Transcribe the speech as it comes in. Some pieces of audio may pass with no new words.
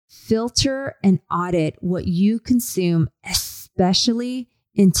filter and audit what you consume, especially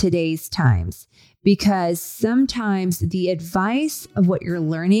in today's times, because sometimes the advice of what you're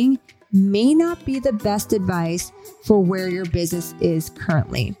learning may not be the best advice for where your business is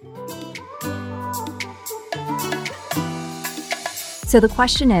currently. So the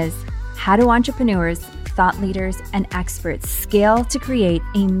question is, how do entrepreneurs, thought leaders, and experts scale to create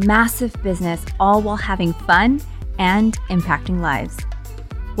a massive business, all while having fun and impacting lives?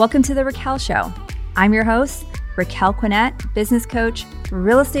 Welcome to The Raquel Show. I'm your host, Raquel Quinnett, business coach,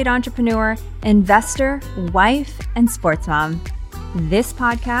 real estate entrepreneur, investor, wife, and sports mom. This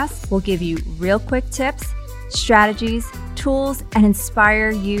podcast will give you real quick tips, strategies, tools, and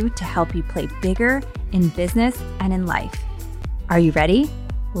inspire you to help you play bigger in business and in life. Are you ready?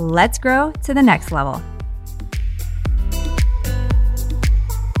 Let's grow to the next level.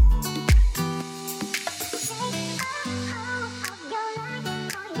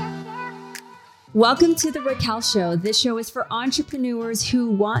 Welcome to The Raquel Show. This show is for entrepreneurs who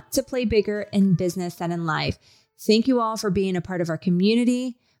want to play bigger in business and in life. Thank you all for being a part of our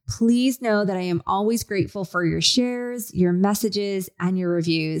community. Please know that I am always grateful for your shares, your messages, and your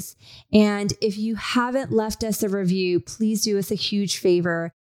reviews. And if you haven't left us a review, please do us a huge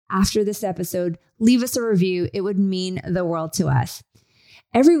favor. After this episode, leave us a review. It would mean the world to us.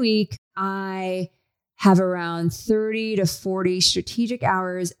 Every week, I have around 30 to 40 strategic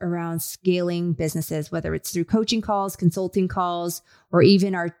hours around scaling businesses, whether it's through coaching calls, consulting calls, or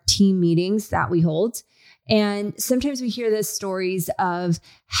even our team meetings that we hold. And sometimes we hear the stories of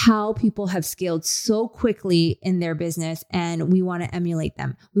how people have scaled so quickly in their business, and we want to emulate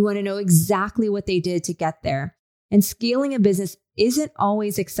them. We want to know exactly what they did to get there. And scaling a business isn't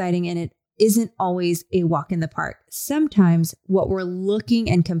always exciting, and it isn't always a walk in the park. Sometimes what we're looking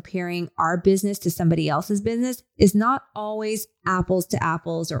and comparing our business to somebody else's business is not always apples to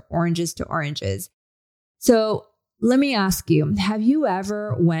apples or oranges to oranges. So let me ask you, have you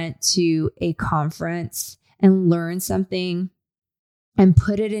ever went to a conference and learned something and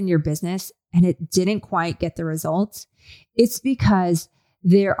put it in your business and it didn't quite get the results? It's because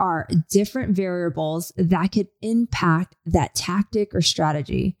there are different variables that could impact that tactic or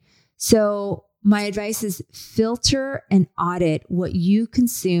strategy. So my advice is filter and audit what you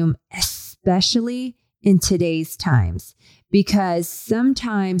consume, especially in today's times, because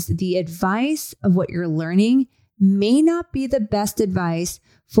sometimes the advice of what you're learning may not be the best advice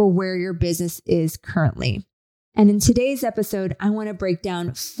for where your business is currently. And in today's episode, I want to break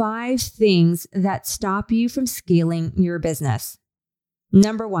down 5 things that stop you from scaling your business.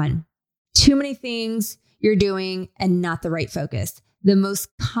 Number 1, too many things you're doing and not the right focus. The most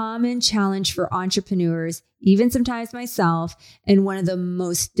common challenge for entrepreneurs, even sometimes myself, and one of the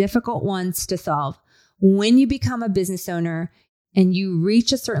most difficult ones to solve. When you become a business owner and you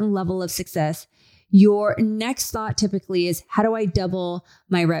reach a certain level of success, your next thought typically is, how do I double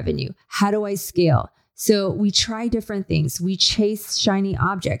my revenue? How do I scale? So we try different things. We chase shiny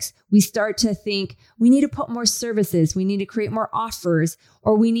objects. We start to think we need to put more services. We need to create more offers,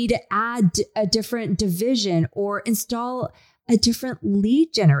 or we need to add a different division or install a different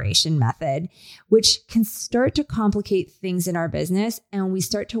lead generation method, which can start to complicate things in our business. And we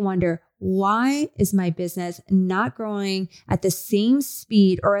start to wonder, why is my business not growing at the same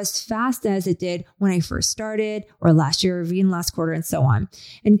speed or as fast as it did when I first started, or last year, or even last quarter, and so on?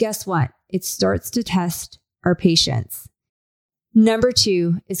 And guess what? It starts to test our patience. Number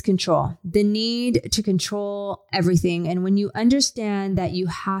 2 is control, the need to control everything. And when you understand that you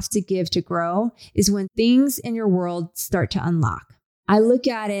have to give to grow is when things in your world start to unlock. I look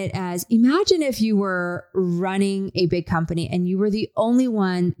at it as, imagine if you were running a big company and you were the only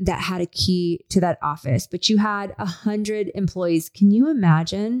one that had a key to that office, but you had 100 employees. Can you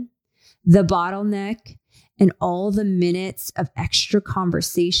imagine the bottleneck and all the minutes of extra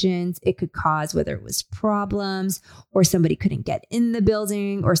conversations it could cause, whether it was problems or somebody couldn't get in the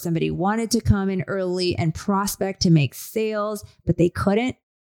building or somebody wanted to come in early and prospect to make sales, but they couldn't?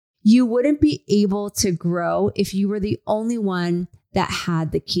 You wouldn't be able to grow if you were the only one that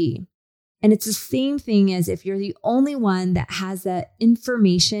had the key. And it's the same thing as if you're the only one that has that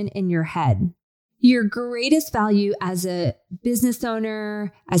information in your head. Your greatest value as a business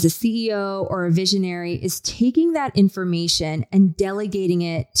owner, as a CEO, or a visionary is taking that information and delegating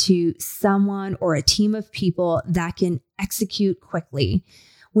it to someone or a team of people that can execute quickly.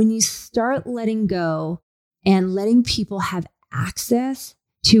 When you start letting go and letting people have access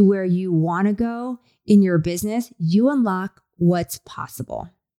to where you want to go in your business, you unlock what's possible.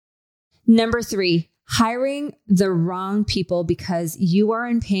 Number 3, Hiring the wrong people because you are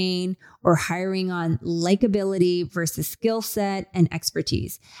in pain, or hiring on likability versus skill set and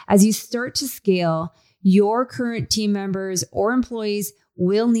expertise. As you start to scale, your current team members or employees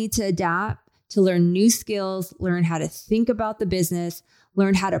will need to adapt to learn new skills, learn how to think about the business,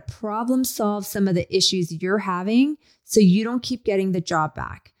 learn how to problem solve some of the issues you're having so you don't keep getting the job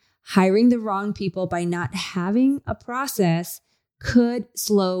back. Hiring the wrong people by not having a process could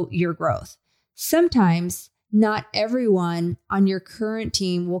slow your growth. Sometimes not everyone on your current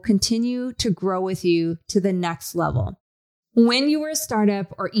team will continue to grow with you to the next level. When you are a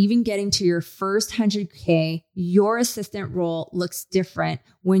startup or even getting to your first 100K, your assistant role looks different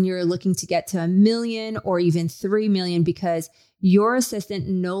when you're looking to get to 1 million or even 3 million, because your assistant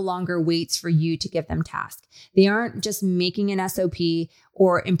no longer waits for you to give them tasks. They aren't just making an SOP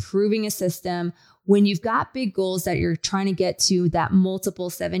or improving a system. When you've got big goals that you're trying to get to, that multiple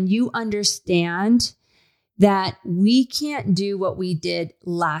 7, you understand that we can't do what we did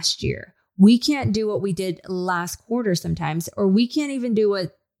last year. We can't do what we did last quarter sometimes, or we can't even do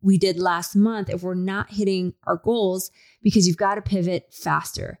what we did last month if we're not hitting our goals, because you've got to pivot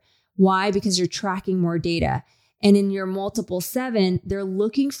faster. Why? Because you're tracking more data. And in your multiple 7, they're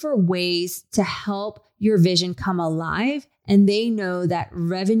looking for ways to help your vision come alive. And they know that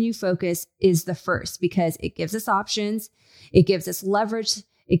revenue focus is the first, because it gives us options. It gives us leverage.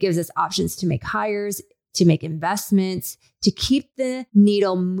 It gives us options to make hires, to make investments, to keep the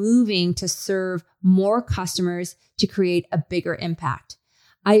needle moving, to serve more customers, to create a bigger impact.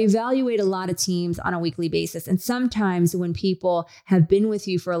 I evaluate a lot of teams on a weekly basis. And sometimes when people have been with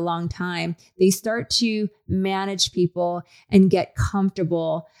you for a long time, they start to manage people and get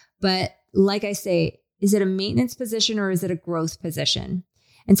comfortable. But like I say, is it a maintenance position or is it a growth position?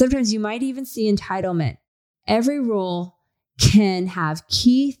 And sometimes you might even see entitlement. Every role can have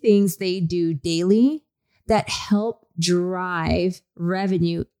key things they do daily that help drive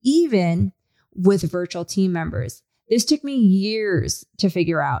revenue, even with virtual team members. This took me years to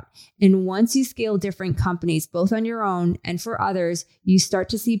figure out. And once you scale different companies, both on your own and for others, you start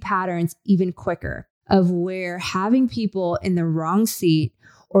to see patterns even quicker of where having people in the wrong seat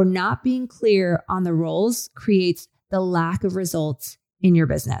or not being clear on the roles creates the lack of results in your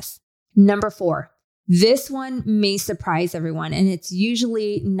business. Number 4, this one may surprise everyone, and it's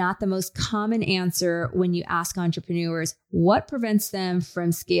usually not the most common answer when you ask entrepreneurs what prevents them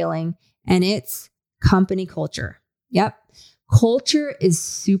from scaling, and it's company culture. Yep. Culture is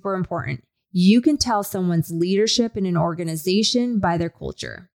super important. You can tell someone's leadership in an organization by their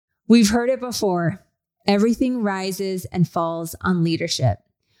culture. We've heard it before. Everything rises and falls on leadership.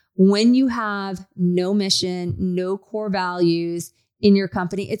 When you have no mission, no core values in your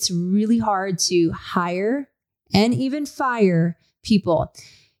company, it's really hard to hire and even fire people.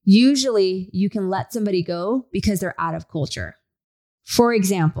 Usually you can let somebody go because they're out of culture. For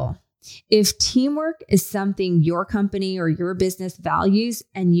example, if teamwork is something your company or your business values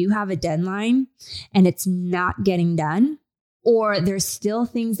and you have a deadline and it's not getting done, or there's still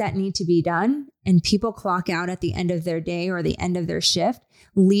things that need to be done and people clock out at the end of their day or the end of their shift,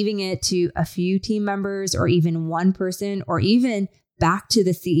 leaving it to a few team members or even one person or even back to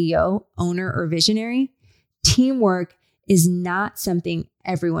the CEO, owner, or visionary, teamwork is not something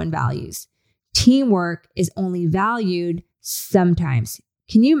everyone values. Teamwork is only valued sometimes.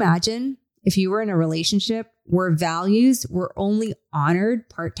 Can you imagine if you were in a relationship where values were only honored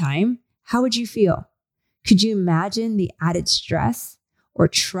part-time? How would you feel? Could you imagine the added stress or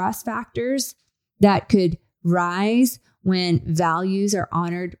trust factors that could rise when values are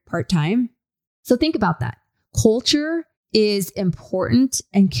honored part-time? So think about that. Culture is important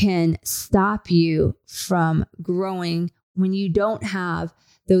and can stop you from growing when you don't have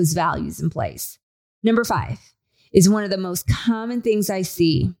those values in place. Number 5 is one of the most common things I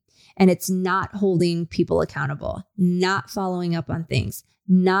see, and it's not holding people accountable, not following up on things,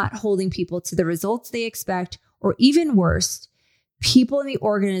 not holding people to the results they expect, or even worse, people in the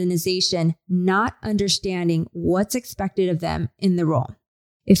organization not understanding what's expected of them in the role.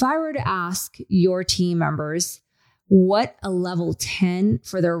 If I were to ask your team members what a level 10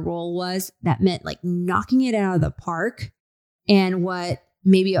 for their role was, that meant like knocking it out of the park, and what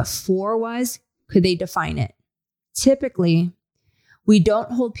maybe a 4 was, could they define it? Typically, we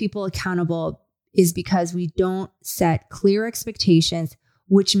don't hold people accountable is because we don't set clear expectations,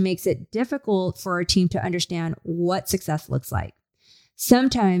 which makes it difficult for our team to understand what success looks like.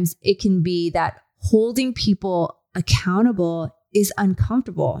 Sometimes it can be that holding people accountable is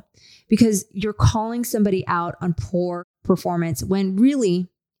uncomfortable because you're calling somebody out on poor performance when really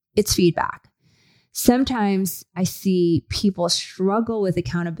it's feedback. Sometimes I see people struggle with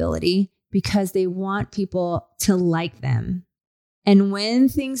accountability because they want people to like them. And when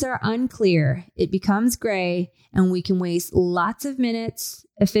things are unclear, it becomes gray and we can waste lots of minutes,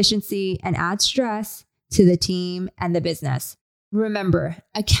 efficiency, and add stress to the team and the business. Remember,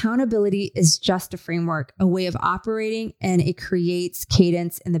 accountability is just a framework, a way of operating, and it creates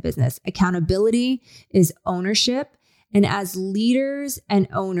cadence in the business. Accountability is ownership. And as leaders and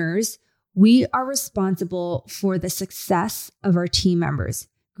owners, we are responsible for the success of our team members.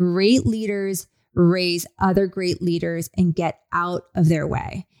 Great leaders raise other great leaders and get out of their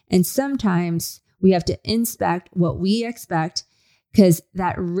way. And sometimes we have to inspect what we expect, because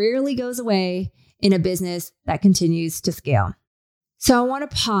that rarely goes away in a business that continues to scale. So I want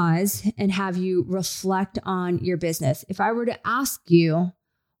to pause and have you reflect on your business. If I were to ask you,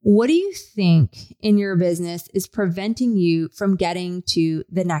 what do you think in your business is preventing you from getting to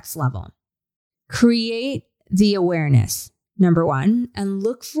the next level? Create the awareness, number one, and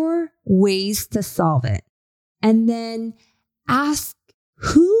look for ways to solve it. And then ask,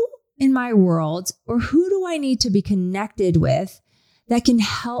 who in my world, or who do I need to be connected with that can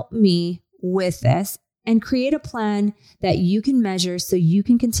help me with this? And create a plan that you can measure so you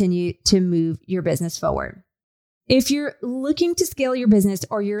can continue to move your business forward. If you're looking to scale your business,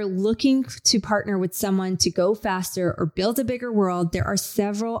 or you're looking to partner with someone to go faster or build a bigger world, there are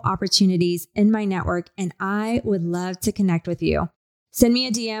several opportunities in my network, and I would love to connect with you. Send me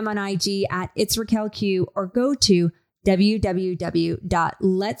a DM on IG at It's Raquel Q, or go to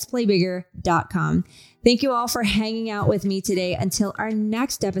www.letsplaybigger.com. Thank you all for hanging out with me today. Until our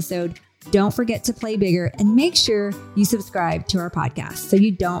next episode, don't forget to play bigger, and make sure you subscribe to our podcast so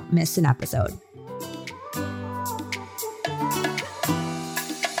you don't miss an episode.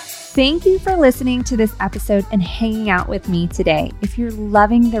 Thank you for listening to this episode and hanging out with me today. If you're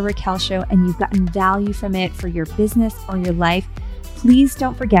loving The Raquel Show and you've gotten value from it for your business or your life, please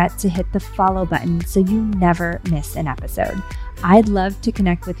don't forget to hit the follow button so you never miss an episode. I'd love to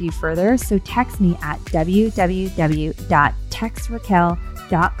connect with you further, so text me at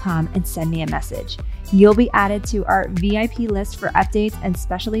www.textraquel.com and send me a message. You'll be added to our VIP list for updates and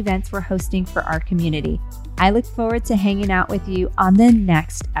special events we're hosting for our community. I look forward to hanging out with you on the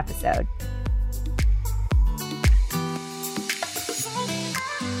next episode.